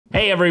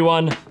Hey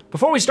everyone!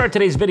 Before we start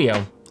today's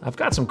video, I've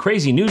got some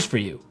crazy news for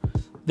you.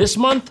 This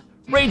month,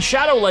 Raid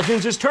Shadow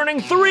Legends is turning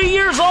 3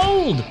 years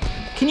old!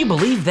 Can you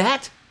believe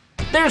that?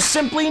 There's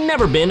simply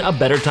never been a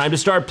better time to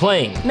start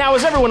playing. Now,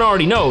 as everyone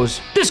already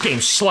knows, this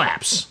game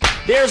slaps.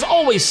 There's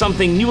always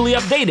something newly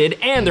updated,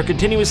 and they're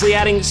continuously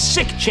adding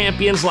sick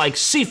champions like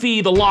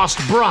Sifi the Lost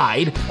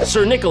Bride,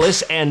 Sir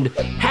Nicholas, and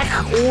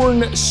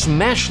Hackhorn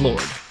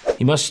Smashlord.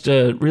 He must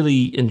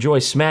really enjoy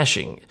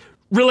smashing.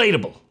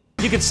 Relatable.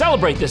 You can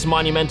celebrate this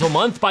monumental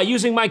month by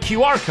using my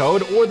QR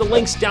code or the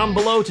links down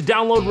below to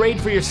download Raid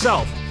for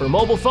yourself, for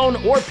mobile phone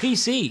or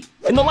PC.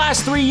 In the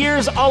last 3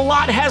 years, a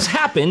lot has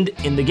happened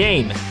in the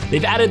game.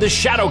 They've added the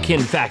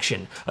Shadowkin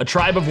faction, a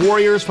tribe of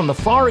warriors from the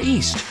Far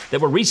East that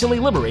were recently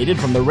liberated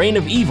from the reign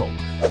of evil.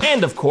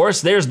 And of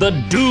course, there's the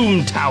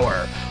Doom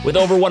Tower, with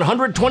over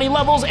 120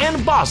 levels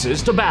and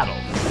bosses to battle.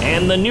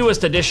 And the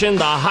newest addition,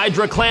 the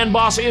Hydra clan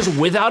boss, is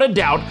without a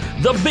doubt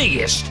the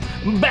biggest,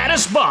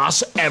 baddest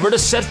boss ever to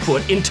set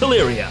foot in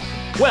Teleria.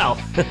 Well,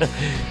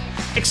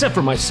 except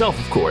for myself,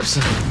 of course.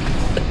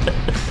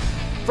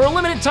 For a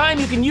limited time,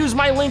 you can use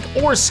my link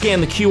or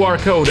scan the QR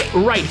code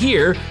right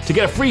here to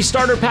get a free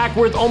starter pack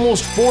worth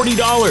almost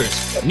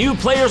 $40. New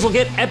players will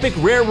get epic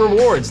rare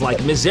rewards like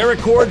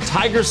Misericord,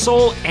 Tiger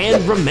Soul,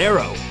 and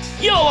Romero.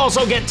 You'll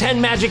also get 10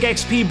 Magic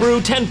XP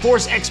Brew, 10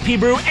 Force XP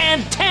Brew,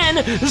 and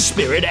 10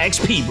 Spirit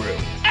XP Brew.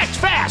 Act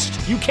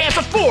fast! You can't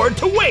afford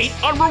to wait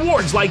on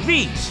rewards like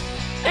these.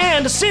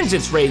 And since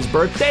it's Raid's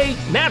birthday,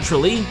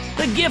 naturally,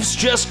 the gifts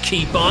just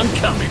keep on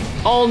coming.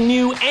 All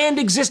new and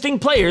existing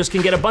players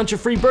can get a bunch of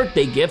free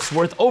birthday gifts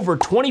worth over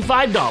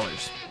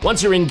 $25.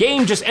 Once you're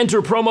in-game, just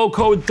enter promo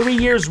code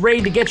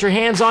 3YearsRaid to get your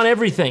hands on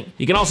everything.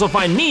 You can also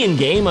find me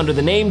in-game under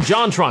the name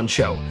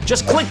JonTronShow.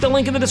 Just click the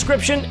link in the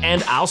description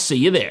and I'll see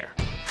you there.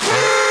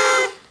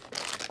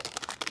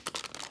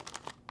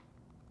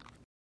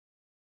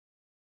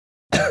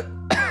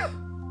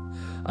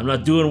 I'm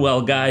not doing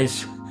well,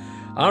 guys.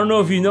 I don't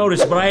know if you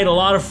noticed, but I ate a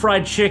lot of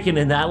fried chicken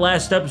in that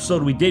last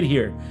episode we did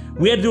here.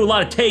 We had to do a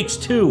lot of takes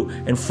too,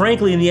 and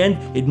frankly, in the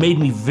end, it made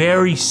me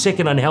very sick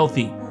and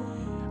unhealthy.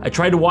 I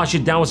tried to wash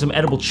it down with some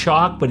edible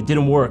chalk, but it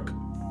didn't work.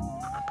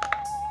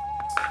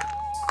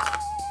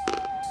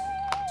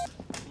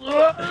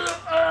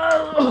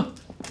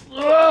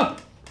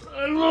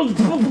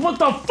 What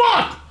the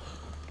fuck?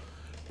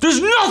 There's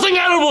nothing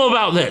edible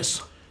about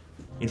this!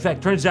 In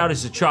fact, turns out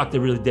it's the chalk that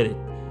really did it.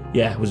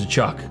 Yeah, it was a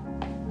chalk.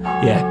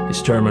 Yeah,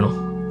 it's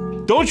terminal.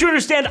 Don't you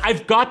understand?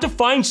 I've got to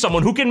find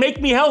someone who can make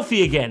me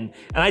healthy again.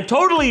 And I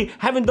totally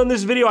haven't done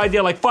this video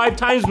idea like 5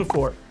 times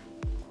before.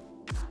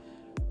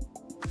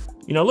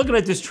 You know, looking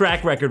at this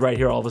track record right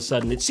here all of a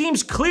sudden, it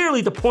seems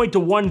clearly to point to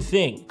one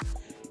thing.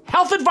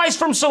 Health advice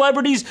from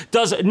celebrities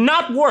does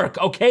not work,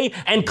 okay?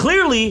 And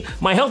clearly,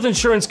 my health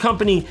insurance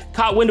company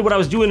caught wind of what I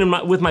was doing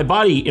with my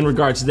body in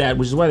regards to that,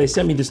 which is why they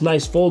sent me this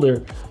nice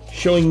folder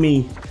showing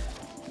me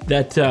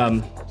that,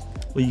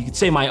 well, you could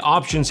say my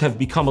options have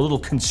become a little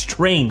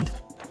constrained.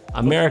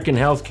 American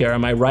healthcare,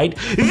 am I right?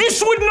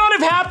 This would not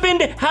have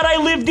happened had I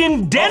lived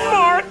in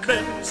Denmark!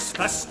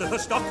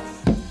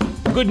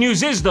 Good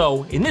news is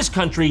though, in this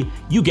country,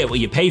 you get what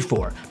you pay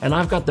for, and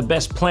I've got the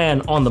best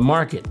plan on the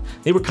market.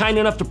 They were kind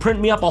enough to print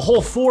me up a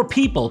whole 4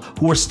 people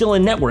who are still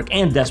in network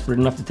and desperate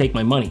enough to take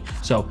my money.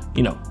 So,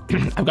 you know,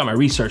 I've got my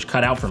research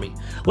cut out for me.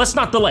 Let's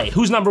not delay,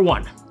 who's number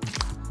 1?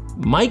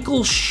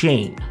 Michael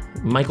Shane.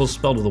 Michael's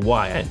spelled with a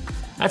Y.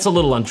 That's a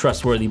little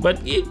untrustworthy, but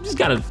he's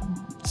got a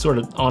sort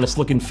of honest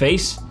looking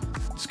face.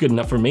 It's good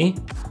enough for me.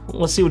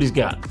 Let's see what he's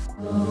got.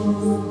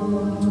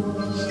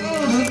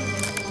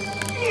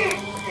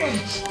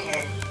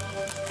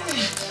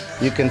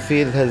 You can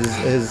feel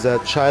his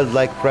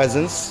childlike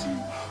presence.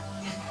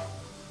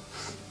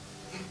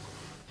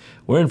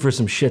 We're in for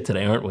some shit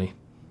today, aren't we?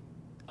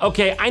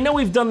 Okay, I know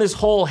we've done this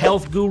whole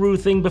health guru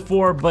thing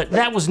before, but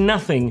that was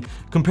nothing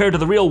compared to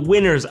the real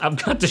winners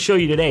I've got to show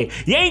you today.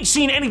 You ain't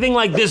seen anything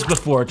like this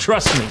before,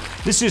 trust me.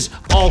 This is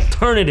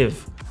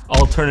alternative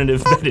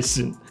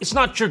medicine. It's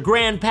not your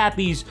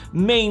grandpappy's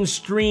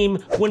mainstream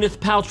Gwyneth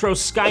Paltrow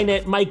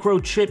Skynet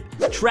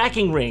microchip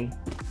tracking ring.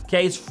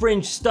 Okay, it's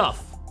fringe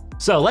stuff.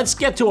 So let's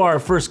get to our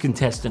first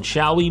contestant,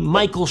 shall we?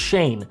 Michael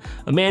Shane,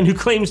 a man who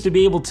claims to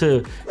be able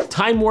to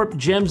time warp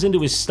gems into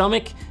his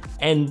stomach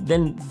and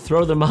then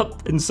throw them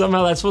up, and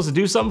somehow that's supposed to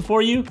do something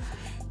for you,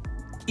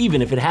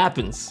 even if it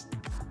happens.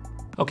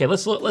 Okay,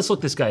 let's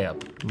look this guy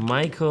up.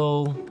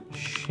 Michael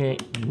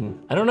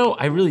Shane. I don't know,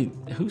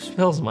 who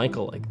spells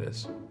Michael like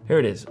this? Here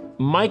it is.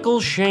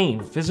 Michael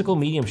Shane, physical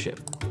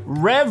mediumship.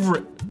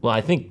 Reverend, well,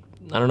 I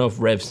don't know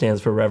if Rev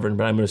stands for Reverend,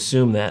 but I'm gonna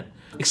assume that.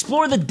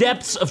 Explore the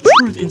depths of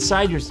truth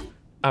inside your,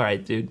 all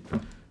right, dude.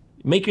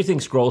 Make your thing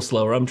scroll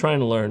slower, I'm trying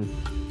to learn.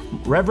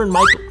 Reverend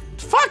Michael,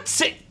 fuck's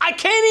sake, I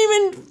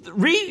can't even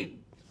read.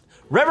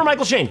 Reverend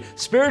Michael Shane,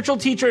 spiritual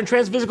teacher and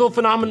transphysical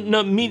phenomena,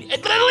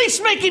 at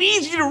least make it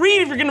easy to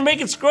read if you're gonna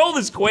make it scroll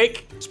this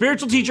quick.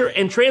 Spiritual teacher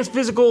and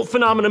transphysical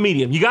phenomena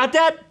medium. You got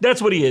that?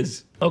 That's what he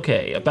is.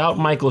 Okay, about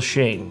Michael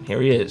Shane,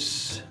 here he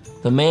is.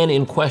 The man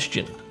in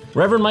question.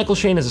 Reverend Michael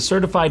Shane is a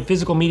certified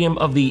physical medium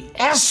of the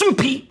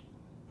S&P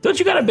Don't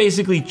you gotta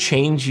basically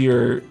change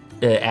your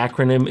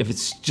acronym if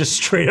it's just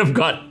straight up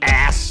got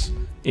ass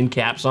in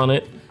caps on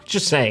it?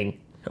 Just saying.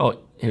 Oh,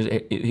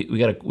 we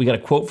got a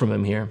quote from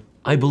him here.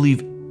 I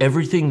believe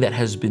everything that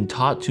has been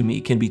taught to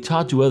me can be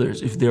taught to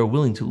others if they're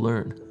willing to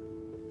learn.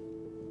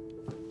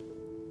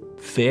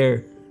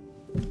 Fair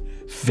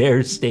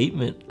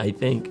statement, I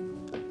think.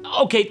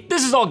 Okay,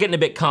 this is all getting a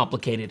bit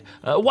complicated.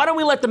 Why don't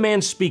we let the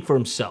man speak for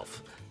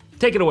himself?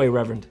 Take it away,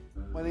 Reverend.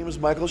 My name is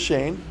Michael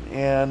Shane,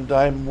 and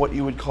I'm what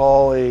you would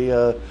call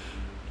a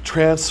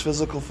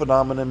trans-physical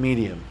phenomena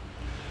medium,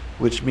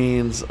 which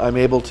means I'm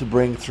able to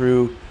bring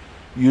through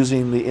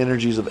using the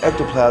energies of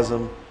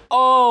ectoplasm.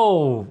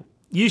 Oh,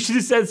 you should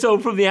have said so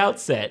from the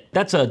outset.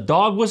 That's a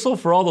dog whistle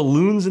for all the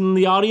loons in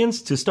the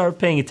audience to start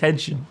paying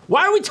attention.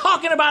 Why are we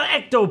talking about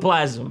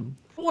ectoplasm?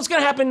 What's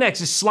gonna happen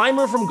next? Is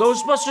Slimer from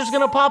Ghostbusters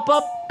gonna pop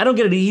up? I don't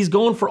get it. He's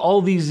going for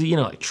all these, you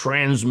know, like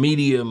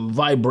transmedium,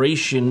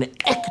 vibration,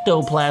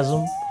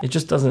 ectoplasm. It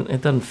just doesn't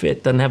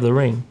fit, doesn't have the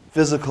ring.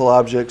 Physical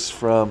objects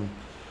from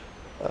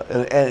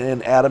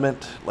an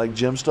adamant like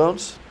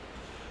gemstones.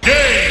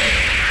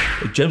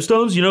 Like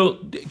gemstones, you know,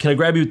 can I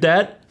grab you with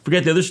that?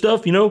 Forget the other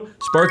stuff, you know?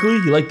 Sparkly,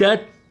 you like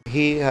that?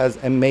 He has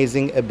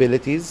amazing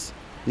abilities.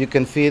 You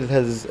can feel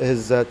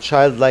his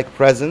childlike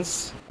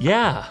presence.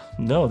 Yeah,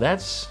 no,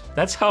 that's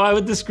how I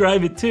would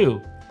describe it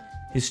too.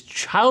 His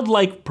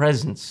childlike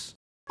presence.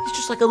 He's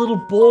just like a little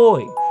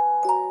boy.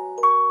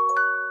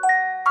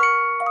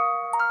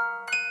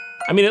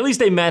 I mean, at least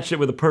they matched it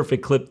with a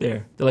perfect clip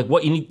there. They're like,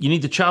 what, you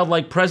need the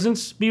childlike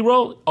presence,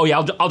 B-roll? Oh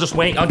yeah, I'll just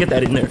wait, I'll get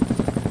that in there.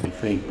 I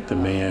think the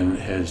man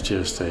has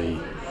just a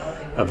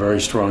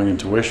very strong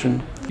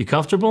intuition. You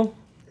comfortable?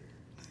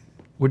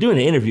 We're doing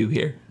an interview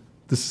here.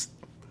 This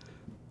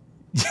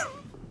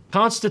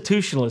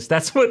constitutionalist,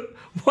 that's what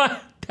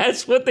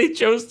they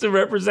chose to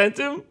represent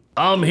him?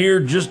 I'm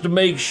here just to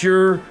make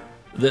sure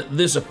that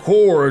this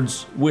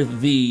accords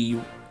with the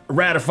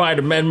ratified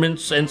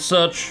amendments and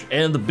such,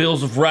 and the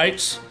Bills of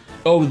Rights.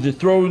 Oh, the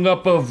throwing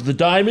up of the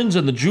diamonds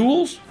and the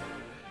jewels?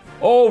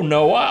 Oh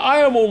no, I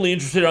am only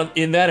interested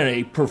in that at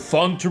a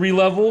perfunctory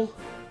level.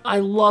 I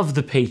love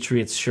the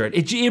Patriots shirt.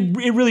 It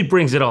really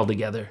brings it all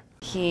together.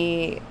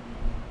 He,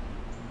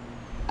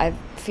 I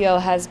feel,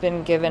 has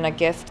been given a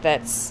gift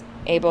that's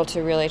able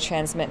to really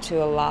transmit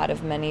to a lot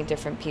of many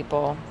different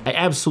people. I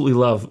absolutely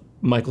love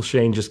Michael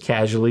Shane just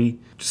casually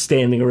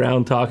standing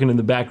around talking in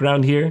the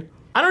background here.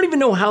 I don't even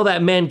know how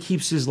that man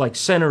keeps his like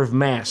center of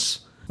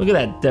mass. Look at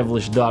that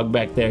devilish dog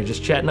back there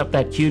just chatting up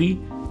that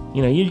cutie.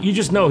 You know, you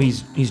just know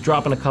he's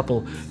dropping a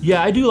couple.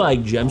 Yeah, I do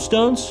like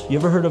gemstones. You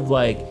ever heard of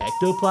like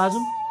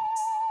ectoplasm?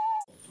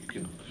 You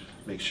can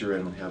make sure I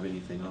don't have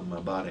anything on my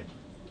body.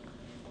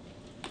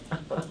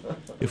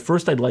 At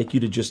first I'd like you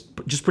to just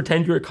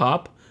pretend you're a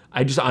cop.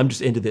 I'm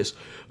just into this.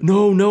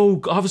 No,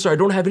 officer, I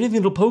don't have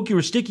anything that'll poke you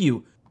or stick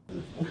you.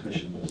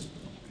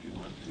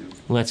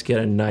 Let's get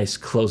a nice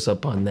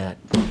close-up on that.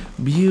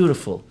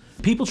 Beautiful.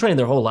 People train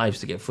their whole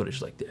lives to get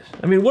footage like this.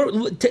 I mean,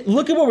 look at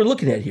what we're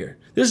looking at here.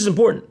 This is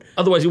important.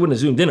 Otherwise, you wouldn't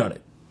have zoomed in on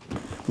it.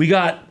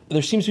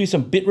 There seems to be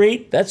some bit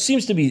rate. That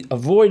seems to be a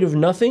void of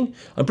nothing.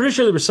 I'm pretty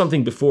sure there was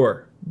something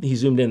before he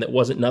zoomed in that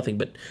wasn't nothing,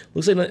 but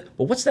looks like,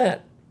 well, what's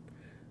that?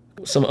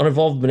 Some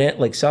unevolved banana,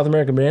 like South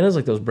American bananas,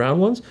 like those brown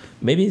ones.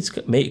 Maybe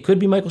it could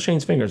be Michael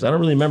Shane's fingers. I don't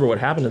really remember what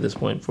happened at this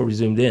point before we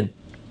zoomed in.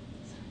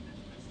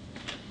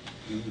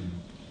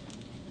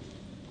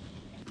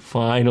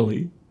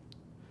 Finally,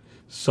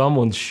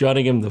 someone's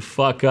shutting him the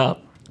fuck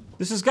up.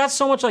 This has got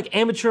so much like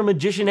amateur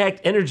magician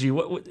act energy.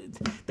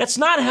 That's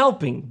not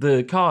helping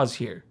the cause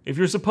here. If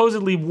you're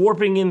supposedly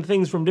warping in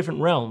things from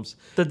different realms,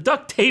 the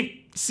duct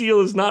tape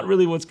seal is not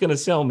really what's gonna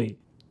sell me.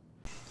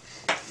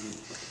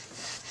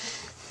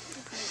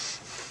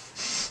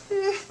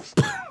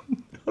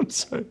 I'm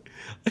sorry.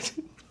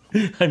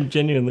 I'm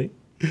genuinely.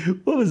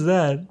 What was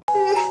that?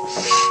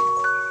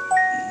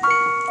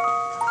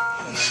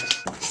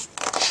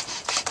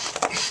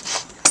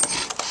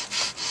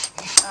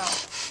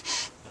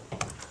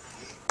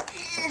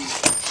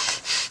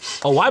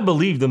 Oh, I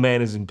believe the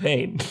man is in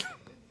pain.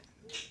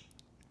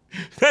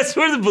 That's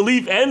where the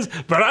belief ends,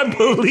 but I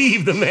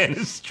believe the man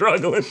is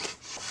struggling.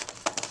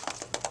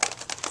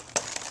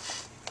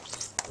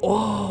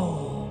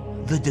 Oh,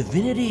 the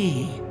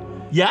divinity.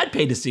 Yeah, I'd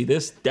pay to see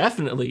this,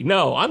 definitely.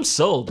 No, I'm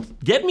sold.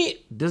 Get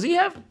me, does he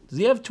have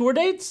tour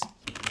dates?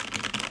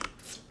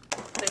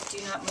 But do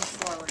not move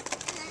forward.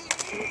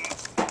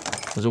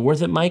 Was it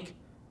worth it, Mike?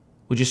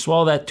 Would you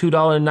swallow that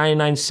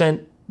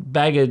 $2.99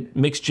 bag of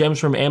mixed gems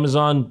from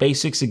Amazon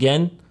Basics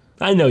again?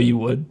 I know you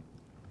would.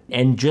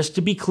 And just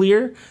to be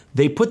clear,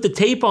 they put the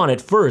tape on it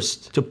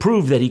first to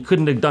prove that he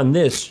couldn't have done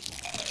this.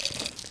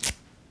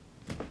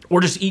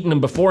 Or just eaten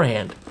them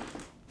beforehand.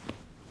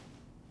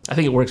 I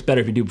think it works better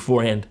if you do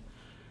beforehand.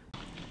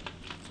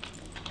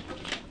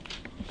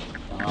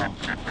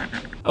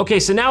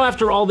 Okay, so now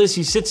after all this,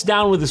 he sits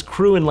down with his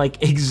crew and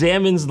like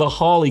examines the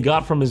haul he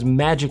got from his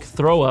magic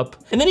throw up.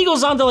 And then he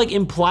goes on to like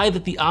imply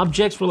that the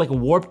objects were like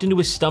warped into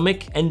his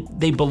stomach and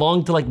they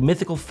belonged to like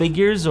mythical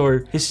figures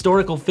or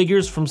historical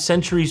figures from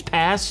centuries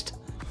past.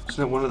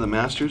 Isn't that one of the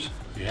masters?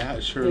 Yeah,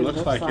 it sure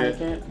looks like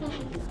it.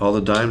 All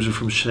the dimes are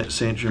from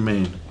Saint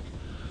Germain.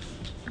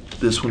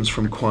 This one's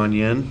from Kuan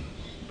Yin.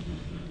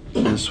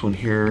 This one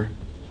here,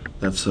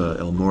 that's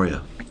El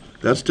Moria.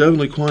 That's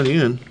definitely Kuan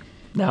Yin.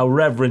 Now,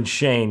 Reverend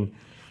Shane,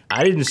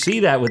 I didn't see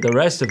that with the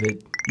rest of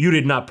it. You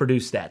did not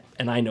produce that,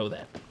 and I know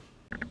that.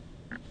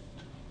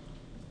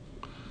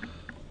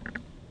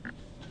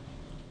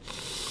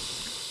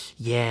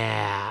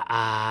 Yeah,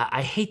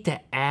 I hate to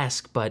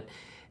ask, but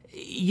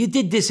you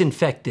did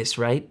disinfect this,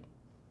 right?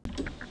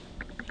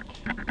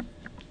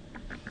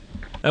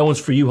 That one's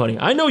for you, honey.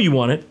 I know you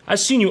want it. I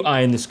seen you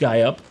eyeing this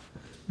guy up.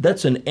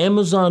 That's an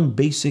Amazon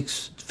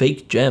Basics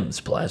fake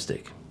gems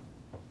plastic.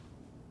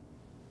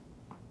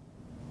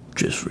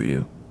 Just for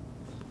you.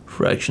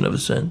 Fraction of a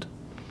cent.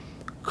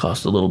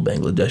 Cost a little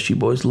Bangladeshi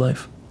boy's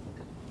life.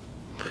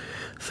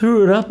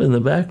 Threw it up in the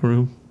back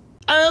room.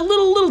 A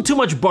little too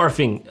much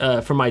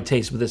barfing for my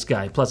taste with this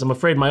guy. Plus, I'm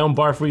afraid my own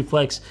barf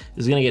reflex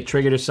is gonna get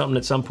triggered or something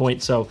at some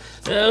point, so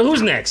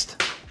who's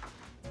next?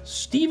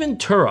 Stephen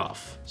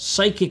Turoff,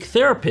 psychic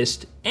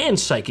therapist and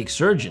psychic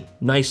surgeon.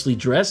 Nicely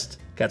dressed,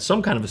 got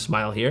some kind of a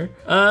smile here.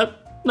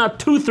 Not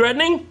too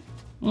threatening.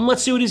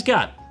 Let's see what he's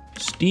got.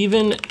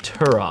 Stephen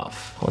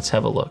Turoff, let's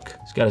have a look.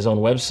 He's got his own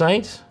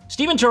website.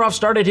 Stephen Turoff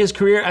started his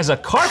career as a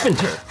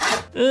carpenter.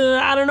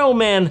 I don't know,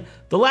 man.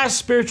 The last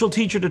spiritual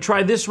teacher to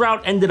try this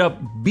route ended up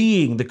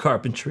being the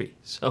carpentry.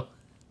 So,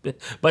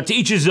 but to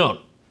each his own.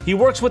 He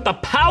works with the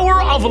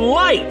power of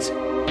light.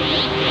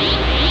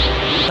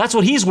 That's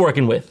what he's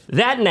working with.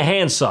 That and a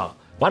handsaw.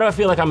 Why do I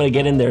feel like I'm gonna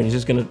get in there and he's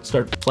just gonna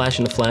start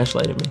flashing the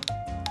flashlight at me?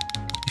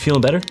 You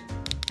feeling better?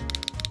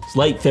 It's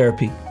light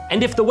therapy.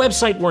 And if the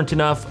website weren't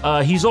enough,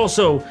 he's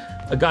also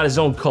got his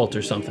own cult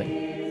or something.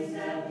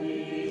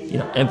 You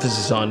know,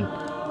 emphasis on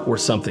or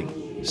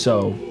something.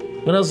 So,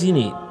 what else do you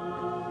need?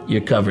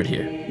 You're covered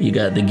here. You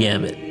got the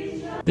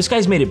gamut. This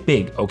guy's made it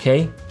big,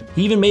 okay?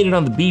 He even made it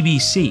on the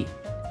BBC,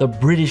 the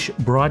British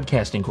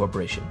Broadcasting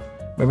Corporation.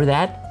 Remember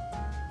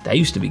that? That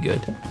used to be good.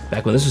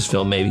 Back when this was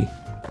filmed, maybe.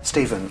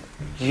 Stephen,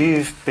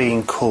 you've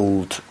been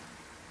called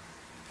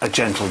a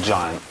gentle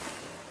giant.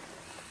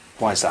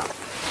 Why is that?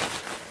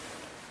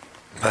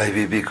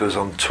 Maybe because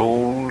I'm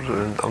tall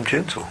and I'm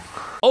gentle.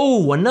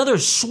 Oh, another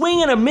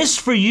swing and a miss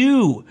for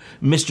you,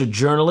 Mr.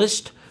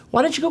 Journalist.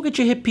 Why don't you go get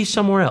your hit piece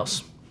somewhere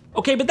else?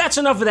 Okay, but that's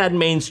enough of that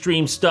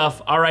mainstream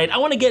stuff, all right? I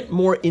wanna get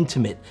more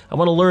intimate. I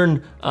wanna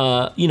learn,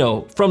 you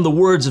know, from the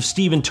words of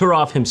Stephen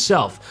Turoff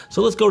himself.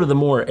 So let's go to the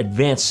more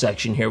advanced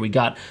section here. We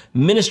got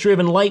Ministry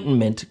of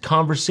Enlightenment,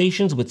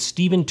 Conversations with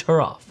Stephen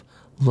Turoff,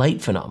 Light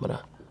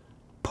Phenomena,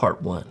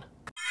 Part 1.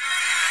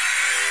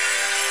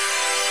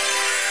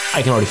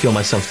 I can already feel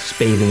myself just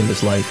bathing in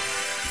this light.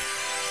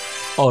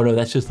 Oh no,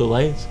 that's just the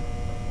lights?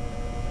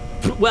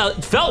 Well,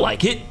 it felt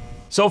like it.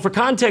 So for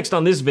context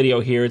on this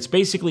video here, it's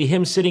basically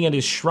him sitting at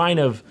his shrine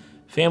of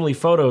family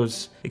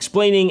photos,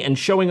 explaining and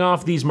showing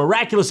off these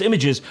miraculous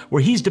images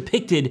where he's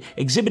depicted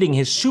exhibiting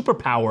his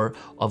superpower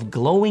of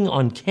glowing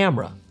on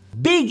camera.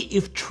 Big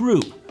if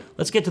true.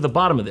 Let's get to the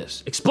bottom of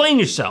this. Explain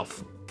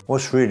yourself.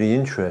 What's really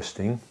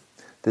interesting,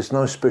 there's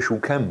no special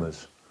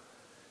cameras.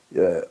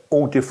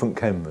 All different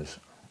cameras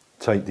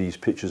take these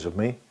pictures of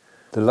me.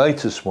 The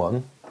latest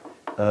one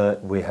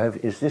we have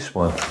is this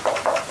one.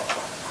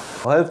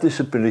 I have this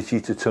ability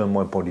to turn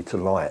my body to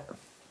light.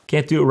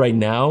 Can't do it right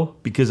now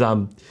because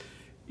I'm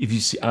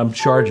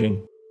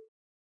charging.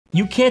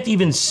 You can't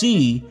even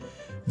see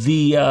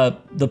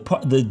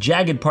the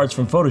jagged parts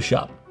from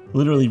Photoshop.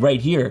 Literally right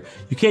here.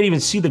 You can't even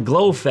see the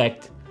glow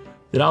effect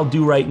that I'll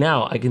do right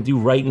now. I can do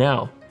right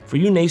now. For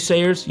you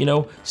naysayers, you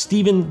know,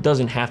 Stephen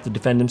doesn't have to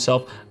defend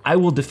himself. I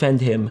will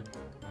defend him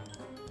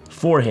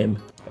for him,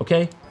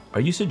 okay? Are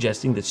you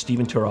suggesting that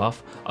Stephen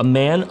Turoff, a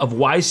man of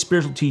wise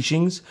spiritual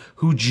teachings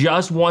who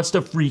just wants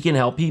to freaking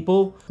help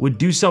people, would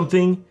do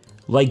something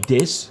like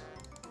this?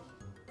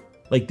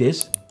 Like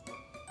this?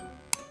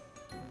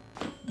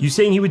 You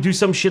saying he would do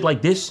some shit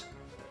like this?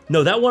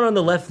 No, that one on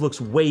the left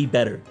looks way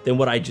better than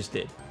what I just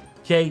did.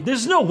 Okay,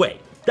 there's no way.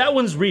 That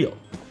one's real.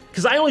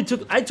 Because I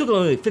took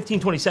only 15,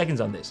 20 seconds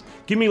on this.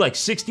 Give me like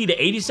 60 to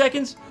 80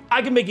 seconds,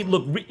 I can make it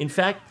look in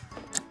fact,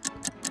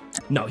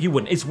 no, he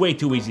wouldn't. It's way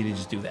too easy to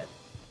just do that.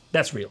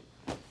 That's real.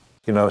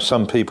 You know,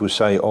 some people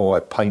say, oh, I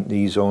paint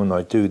these on,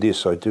 I do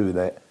this, I do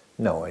that.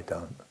 No, I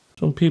don't.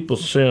 Some people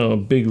say I'm a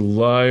big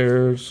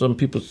liar. Some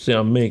people say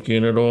I'm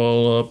making it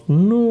all up.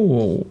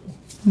 No,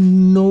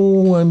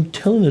 I'm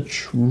telling the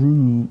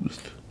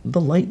truth.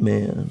 The light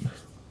man.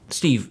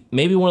 Steve,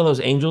 maybe one of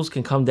those angels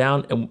can come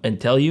down and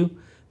tell you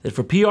that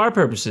for PR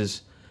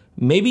purposes,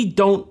 maybe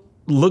don't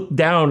look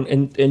down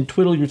and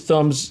twiddle your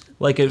thumbs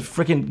like a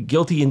freaking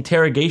guilty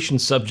interrogation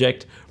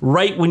subject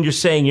right when you're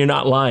saying you're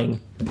not lying.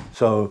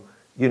 So,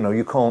 you know,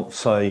 you can't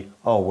say,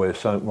 oh, well, there's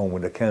something wrong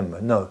with the camera.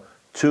 No,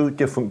 2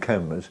 different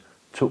cameras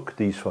took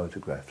these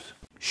photographs.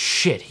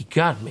 Shit, he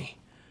got me.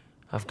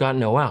 I've got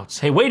no outs.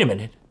 Hey, wait a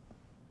minute.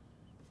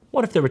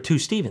 What if there were 2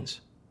 Stevens?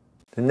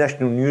 The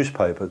national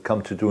newspaper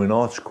come to do an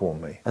article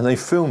on me, and they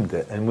filmed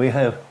it, and we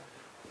have,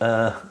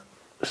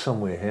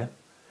 somewhere here,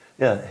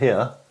 yeah,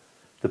 here,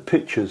 the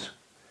pictures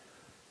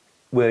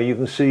where you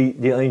can see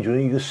the angel,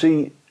 and you can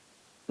see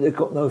they've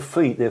got no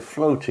feet, they're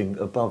floating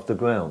above the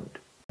ground.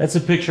 That's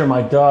a picture of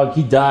my dog.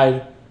 He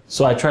died,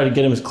 so I try to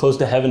get him as close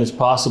to heaven as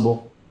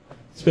possible.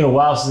 It's been a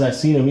while since I've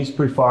seen him. He's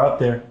pretty far up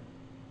there.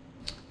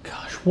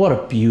 Gosh, what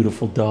a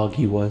beautiful dog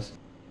he was.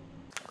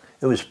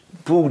 It was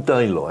broad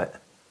daylight,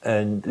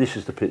 and this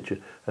is the picture,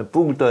 at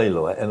broad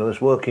daylight, and I was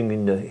working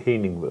in the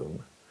healing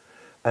room,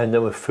 and they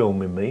were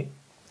filming me,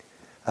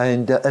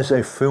 and as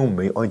they filmed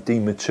me, I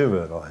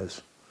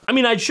dematerialised. I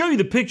mean, I'd show you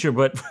the picture,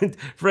 but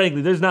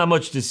frankly, there's not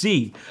much to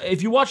see.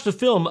 If you watch the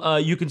film,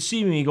 you can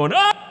see me going,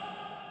 ah!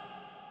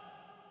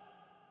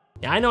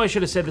 Yeah, I know I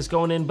should have said this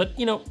going in, but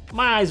you know,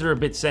 my eyes are a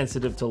bit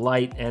sensitive to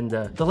light, and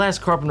the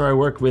last carpenter I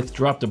worked with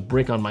dropped a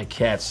brick on my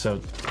cats,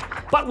 so.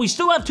 But we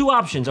still have two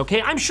options,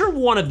 okay? I'm sure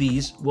one of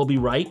these will be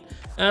right.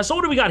 So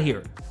what do we got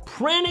here?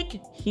 Pranic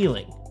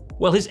Healing.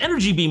 Well, his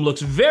energy beam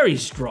looks very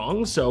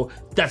strong, so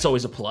that's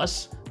always a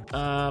plus.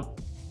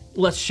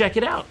 Let's check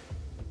it out.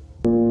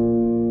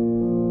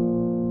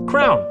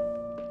 Crown.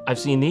 I've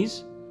seen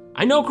these.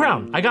 I know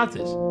Crown, I got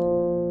this.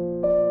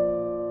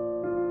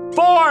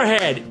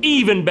 Forehead,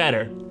 even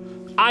better.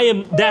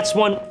 That's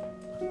one.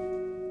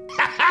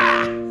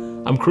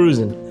 I'm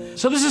cruising.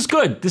 So this is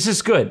good, this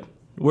is good.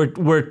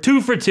 We're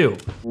 2 for 2.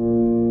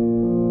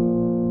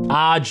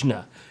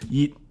 Ajna.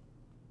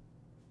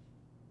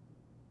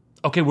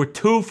 Okay, we're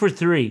 2 for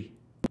 3.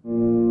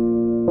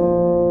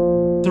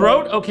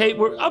 Throat, okay,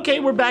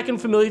 we're back in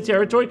familiar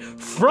territory.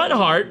 Front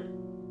heart.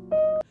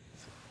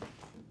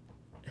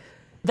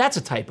 That's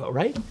a typo,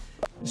 right?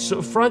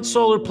 So front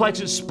solar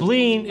plexus,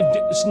 spleen,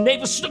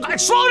 navel, slow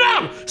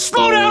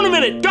down a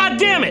minute, god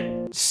damn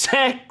it.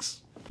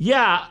 Sex,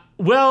 yeah,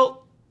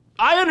 well,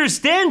 I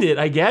understand it,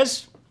 I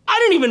guess. I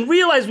didn't even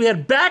realize we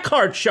had back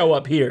heart show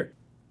up here.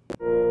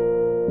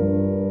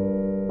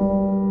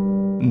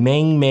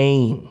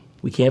 Main.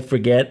 We can't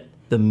forget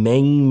the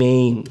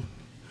main.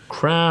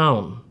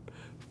 Crown,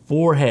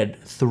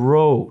 forehead,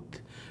 throat,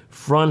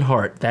 front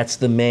heart, that's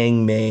the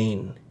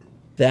main.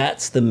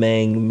 That's the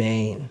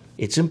main.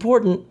 It's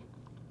important.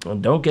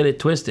 Don't get it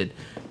twisted.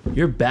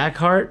 Your back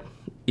heart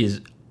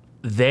is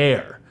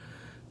there.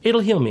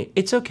 It'll heal me.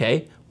 It's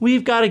okay.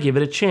 We've got to give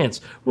it a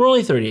chance. We're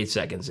only 38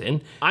 seconds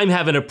in. I'm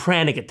having a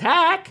pranic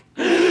attack.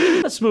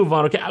 Let's move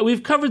on. Okay,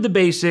 we've covered the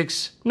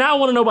basics. Now I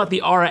want to know about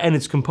the aura and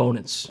its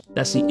components.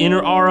 That's the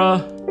inner aura.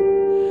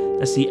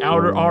 That's the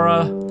outer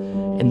aura.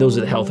 And those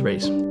are the health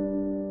rays.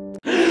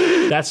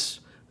 That's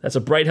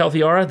a bright,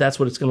 healthy aura. That's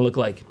what it's going to look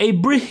like. A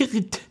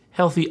bright,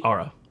 healthy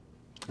aura.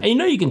 And you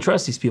know you can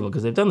trust these people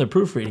because they've done their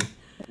proofreading.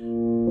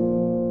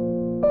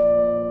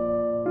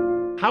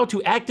 How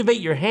to activate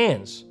your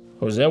hands.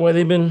 Oh, is that why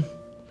they've been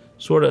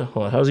sort of,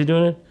 hold on, how's he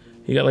doing it?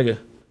 He got like a,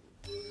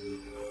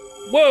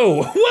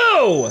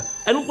 whoa!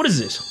 And what is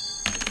this?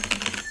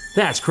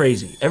 That's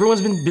crazy.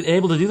 Everyone's been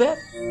able to do that?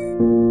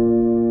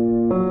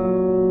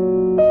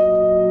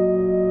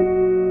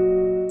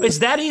 It's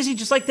that easy,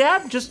 just like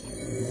that? Just,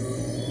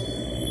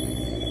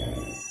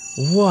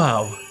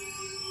 wow.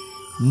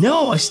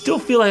 No, I still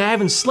feel like I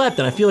haven't slept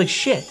and I feel like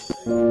shit.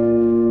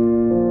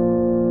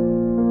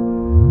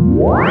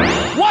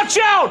 Watch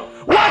out!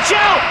 Watch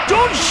out!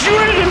 Don't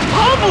shoot it in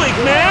public,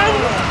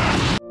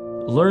 man!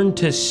 Learn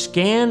to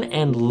scan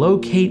and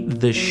locate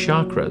the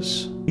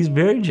chakras. He's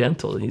very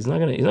gentle. He's not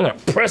gonna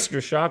press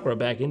your chakra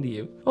back into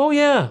you. Oh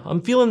yeah,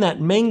 I'm feeling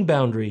that Meng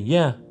boundary.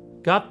 Yeah,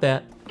 got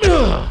that.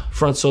 Ugh.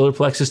 Front solar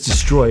plexus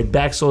destroyed.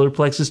 Back solar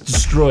plexus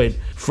destroyed.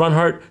 Front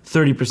heart,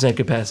 30%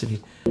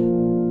 capacity.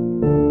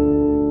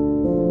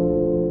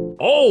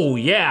 Oh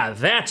yeah,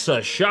 that's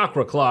a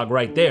chakra clog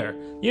right there.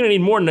 You don't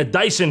need more than a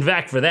Dyson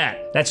vac for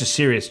that. That's a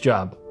serious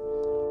job.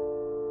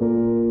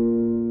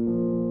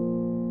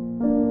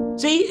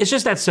 See, it's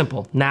just that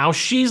simple. Now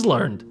she's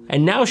learned,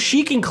 and now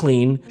she can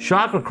clean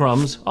chakra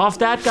crumbs off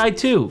that guy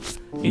too.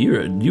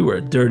 You were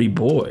a dirty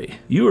boy.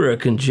 You were a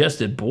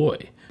congested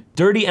boy.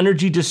 Dirty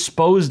energy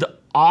disposed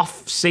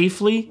off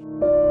safely.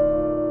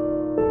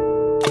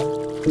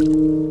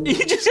 You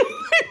just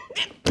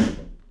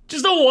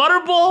a water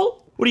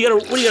bowl? What do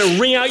you gotta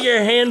wring out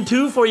your hand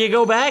too before you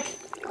go back?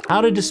 How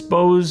to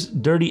dispose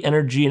dirty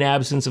energy in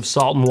absence of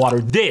salt and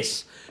water.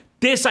 This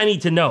I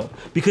need to know.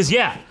 Because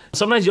yeah,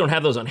 sometimes you don't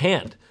have those on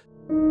hand.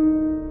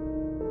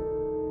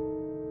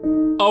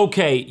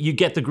 Okay, you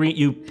get the green,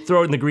 you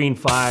throw it in the green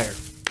fire.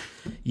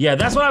 Yeah,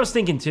 that's what I was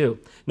thinking too.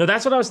 No,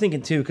 that's what I was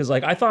thinking too, because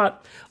like I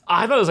thought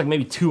it was like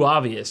maybe too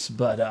obvious,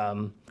 but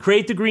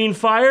create the green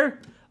fire,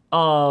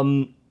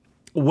 wang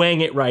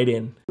it right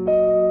in.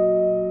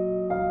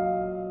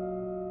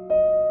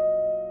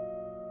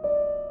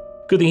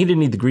 Good thing he didn't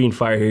need the green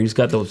fire here. He's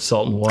got the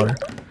salt and water.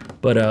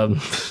 But I'm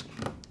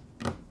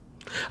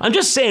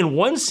just saying,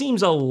 one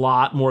seems a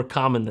lot more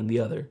common than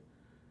the other.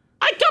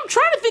 I'm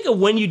trying to think of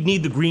when you'd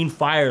need the green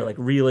fire, like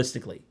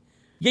realistically.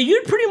 Yeah,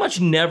 you'd pretty much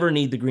never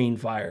need the green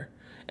fire.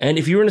 And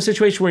if you were in a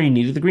situation where you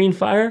needed the green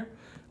fire,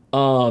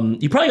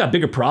 you probably got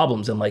bigger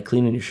problems than like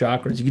cleaning your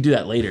chakras. You could do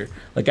that later,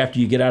 like after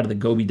you get out of the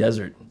Gobi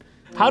Desert.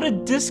 How to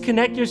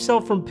disconnect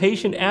yourself from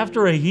patient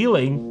after a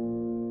healing.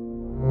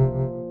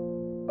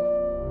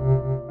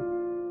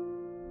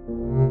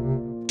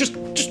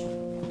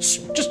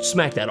 Just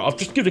smack that off.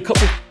 Just give it a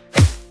couple.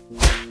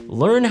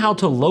 Learn how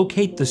to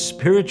locate the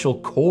spiritual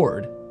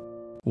cord.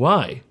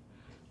 Why?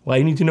 Why do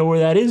you need to know where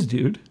that is,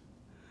 dude?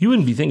 You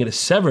wouldn't be thinking of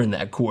severing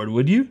that cord,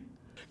 would you?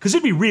 Because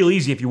it'd be real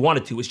easy if you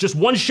wanted to. It's just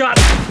one shot.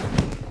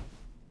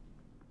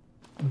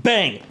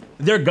 Bang!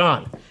 They're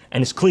gone.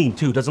 And it's clean,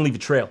 too. Doesn't leave a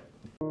trail.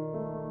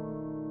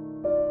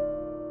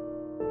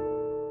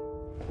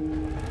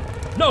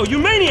 No, you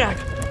maniac!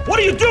 What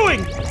are you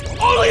doing?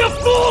 Only a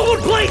fool would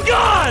play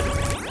God!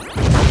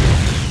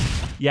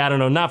 Yeah, I don't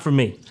know. Not for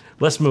me.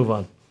 Let's move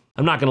on.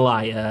 I'm not gonna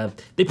lie.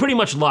 They pretty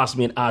much lost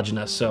me in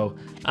Ajna, so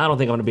I don't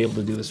think I'm gonna be able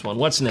to do this one.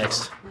 What's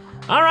next?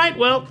 All right,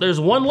 well, there's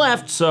one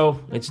left, so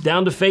it's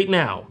down to Fate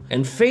now.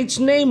 And Fate's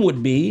name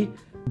would be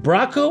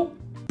Bracco?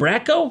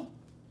 Bracco?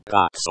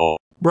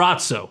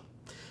 Brazzo.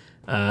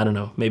 I don't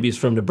know, maybe he's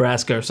from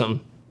Nebraska or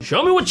something.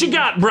 Show me what you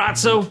got,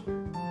 Brazzo.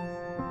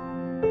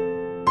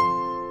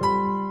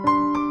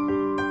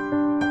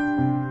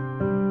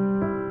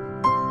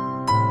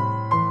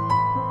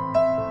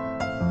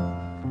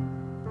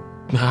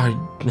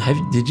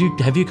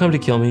 Have you come to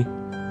kill me?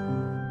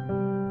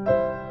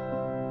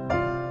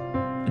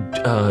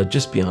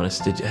 Just be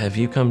honest, have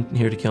you come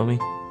here to kill me?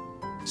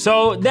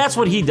 So that's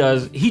what he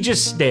does. He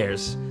just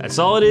stares. That's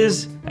all it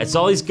is. That's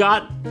all he's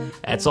got.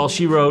 That's all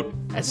she wrote.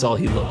 That's all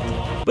he looked.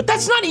 But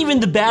that's not even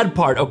the bad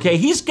part, okay?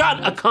 He's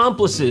got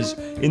accomplices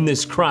in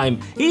this crime.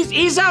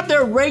 He's out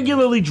there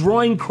regularly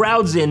drawing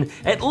crowds in,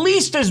 at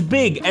least as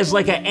big as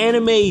like an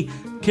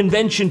anime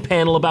convention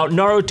panel about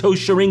Naruto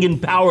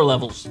Sharingan power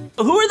levels.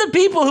 Who are the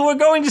people who are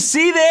going to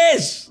see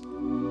this?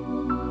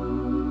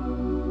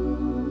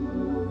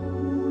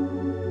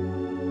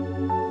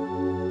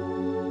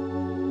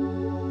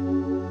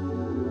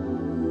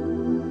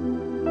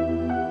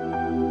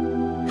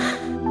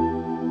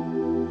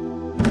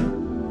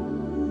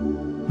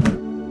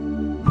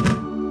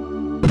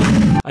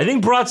 I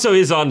think Brazzo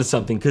is onto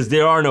something, because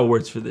there are no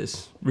words for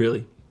this,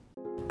 really.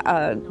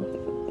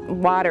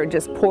 Water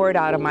just poured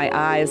out of my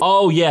eyes.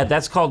 Oh yeah,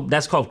 that's called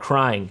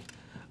crying.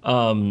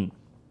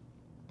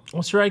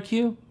 What's your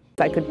IQ?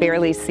 I could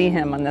barely see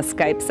him on the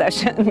Skype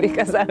session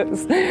because I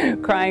was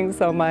crying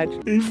so much.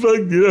 He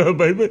fucked it up.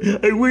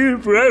 I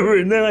waited forever,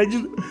 and then I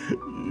just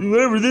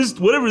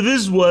whatever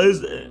this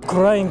was.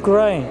 Crying,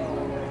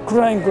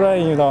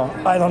 you know.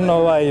 I don't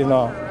know why, you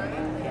know.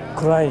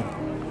 Crying.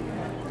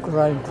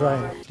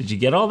 Did you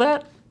get all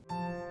that?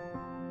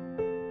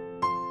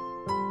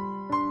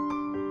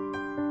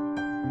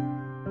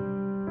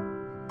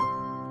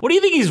 What do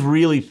you think he's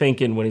really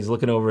thinking when he's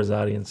looking over his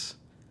audience?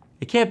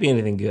 It can't be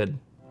anything good.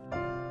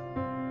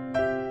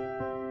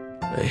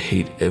 I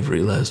hate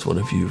every last one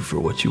of you for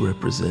what you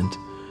represent.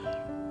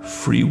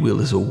 Free will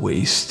is a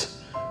waste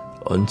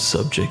on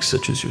subjects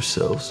such as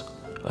yourselves.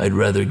 I'd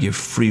rather give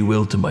free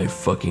will to my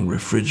fucking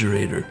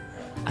refrigerator.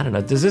 I don't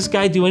know, does this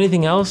guy do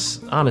anything else?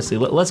 Honestly,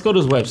 let's go to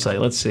his website,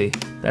 let's see.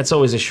 That's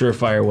always a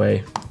surefire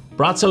way.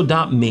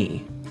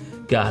 Brazzo.me.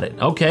 Got it,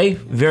 okay,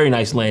 very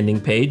nice landing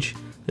page.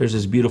 There's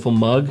this beautiful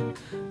mug,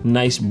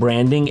 nice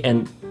branding,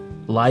 and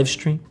live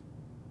stream?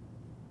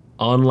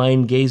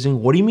 Online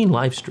gazing? What do you mean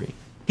live stream?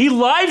 He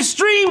live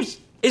streams!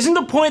 Isn't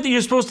the point that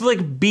you're supposed to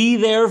like be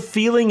there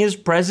feeling his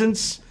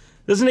presence?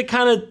 Doesn't it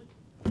kind of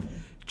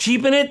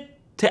cheapen it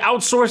to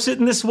outsource it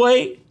in this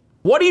way?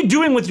 What are you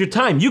doing with your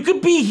time? You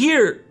could be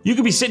here. You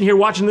could be sitting here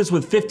watching this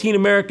with 15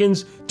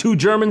 Americans, 2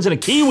 Germans, and a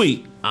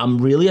Kiwi. I'm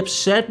really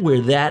upset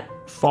we're that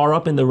far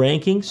up in the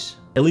rankings.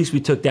 At least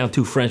we took down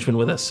 2 Frenchmen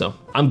with us, so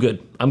I'm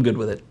good. I'm good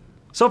with it.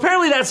 So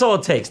apparently that's all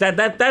it takes.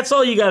 That's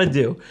all you gotta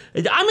do.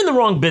 I'm in the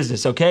wrong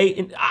business,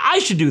 okay? I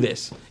should do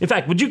this. In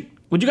fact, would you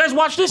guys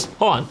watch this?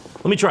 Hold on,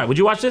 let me try. Would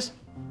you watch this?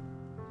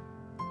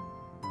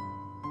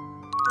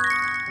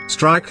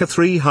 Striker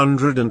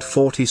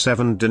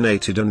 347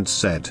 donated and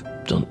said,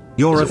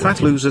 "You're a fat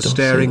loser,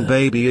 staring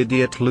baby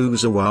idiot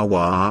loser, wah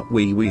wah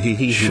wee wee hee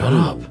hee." Shut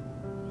up.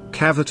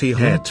 Cavity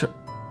head.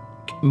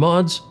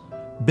 Mods,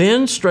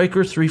 ban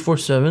Striker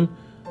 347.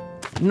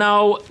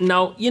 No,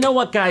 you know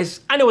what,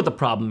 guys? I know what the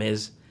problem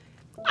is.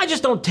 I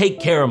just don't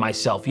take care of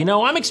myself, you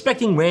know? I'm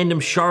expecting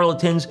random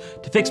charlatans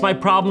to fix my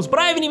problems, but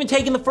I haven't even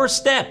taken the first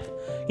step.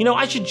 You know,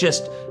 I should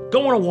just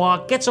go on a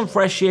walk, get some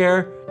fresh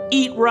air,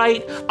 eat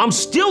right. I'm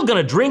still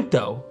gonna drink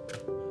though.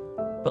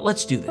 But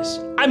let's do this.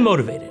 I'm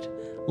motivated.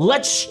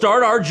 Let's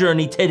start our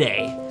journey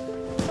today.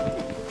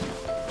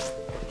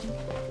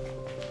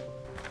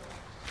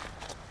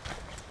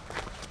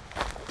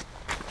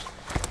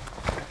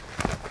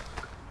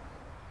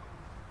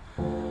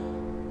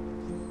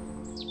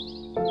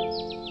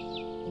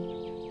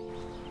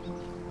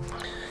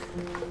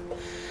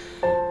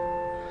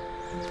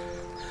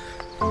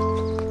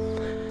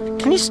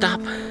 Can you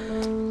stop?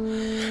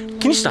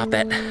 Can you stop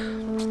that?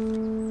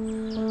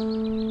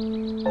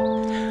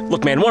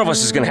 Look, man, one of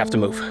us is gonna have to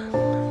move.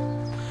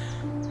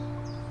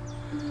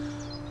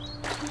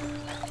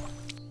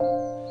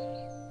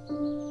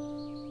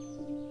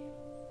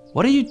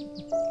 What are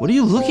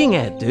you looking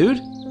at, dude?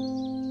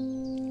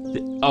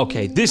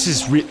 Okay, this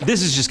is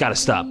just gotta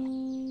stop.